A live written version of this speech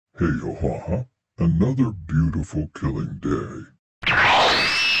Hey, Haha, another beautiful killing day.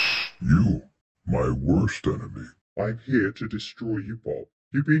 You, my worst enemy. I'm here to destroy you, Bob.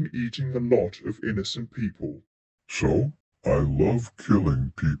 You've been eating a lot of innocent people. So, I love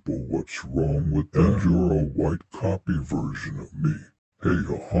killing people. What's wrong with that? And you're a white copy version of me. Hey,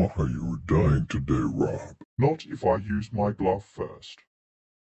 Haha, you were dying today, Rob. Not if I use my glove first.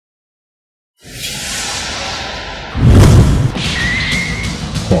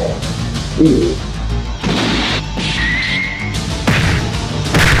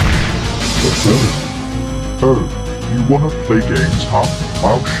 Oh, you wanna play games, huh?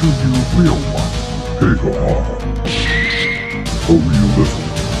 I'll show you a real one. Hey, haha. Oh, you listen.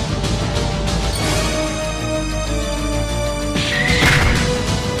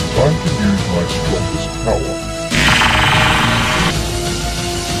 Time to use my strongest power.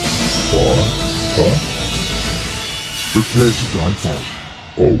 Huh? Prepare to die for.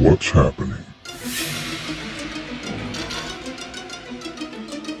 Oh, what's happening?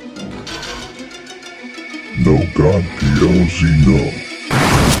 No God PLZ, no.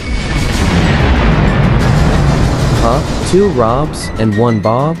 Huh? 2 Robs and 1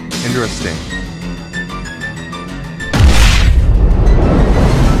 Bob? Interesting.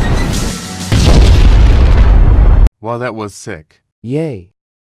 Well, that was sick. Yay.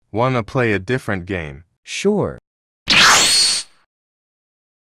 Wanna play a different game? Sure.